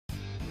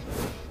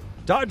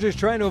Dodgers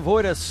trying to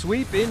avoid a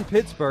sweep in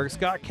Pittsburgh.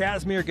 Scott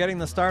Kazmir getting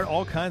the start.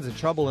 All kinds of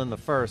trouble in the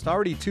first.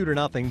 Already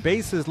 2-0.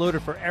 Bases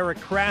loaded for Eric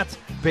Kratz.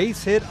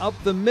 Base hit up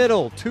the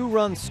middle.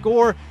 2-run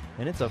score.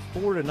 And it's a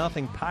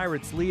 4-0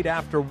 Pirates lead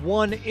after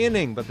 1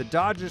 inning. But the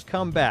Dodgers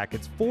come back.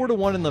 It's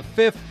 4-1 in the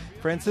fifth.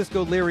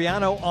 Francisco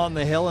Liriano on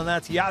the hill. And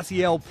that's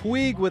Yasiel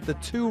Puig with the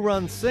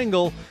 2-run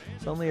single.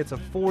 Suddenly it's a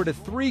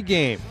 4-3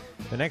 game.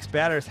 The next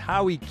batter is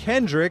Howie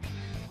Kendrick.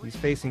 He's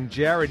facing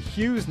Jared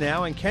Hughes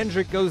now, and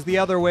Kendrick goes the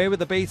other way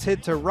with a base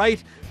hit to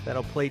right.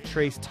 That'll play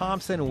Trace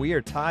Thompson, and we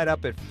are tied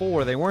up at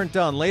 4. They weren't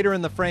done. Later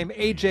in the frame,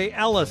 A.J.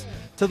 Ellis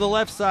to the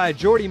left side.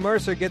 Jordy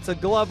Mercer gets a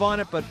glove on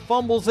it, but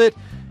fumbles it,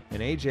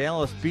 and A.J.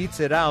 Ellis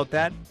beats it out.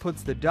 That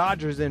puts the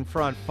Dodgers in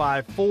front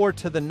 5-4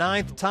 to the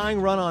ninth.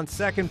 Tying run on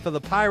second for the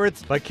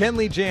Pirates, but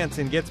Kenley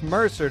Jansen gets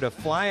Mercer to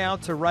fly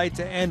out to right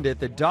to end it.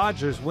 The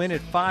Dodgers win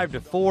it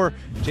 5-4.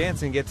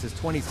 Jansen gets his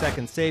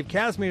 22nd save.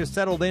 Kazmir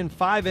settled in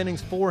 5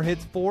 innings, 4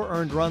 hits, 4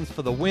 earned runs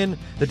for the win.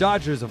 The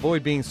Dodgers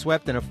avoid being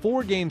swept in a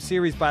 4-game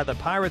series by the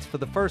Pirates for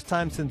the first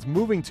time since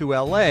moving to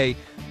L.A.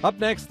 Up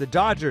next, the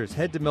Dodgers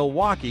head to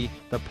Milwaukee.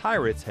 The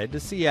Pirates head to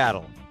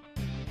Seattle.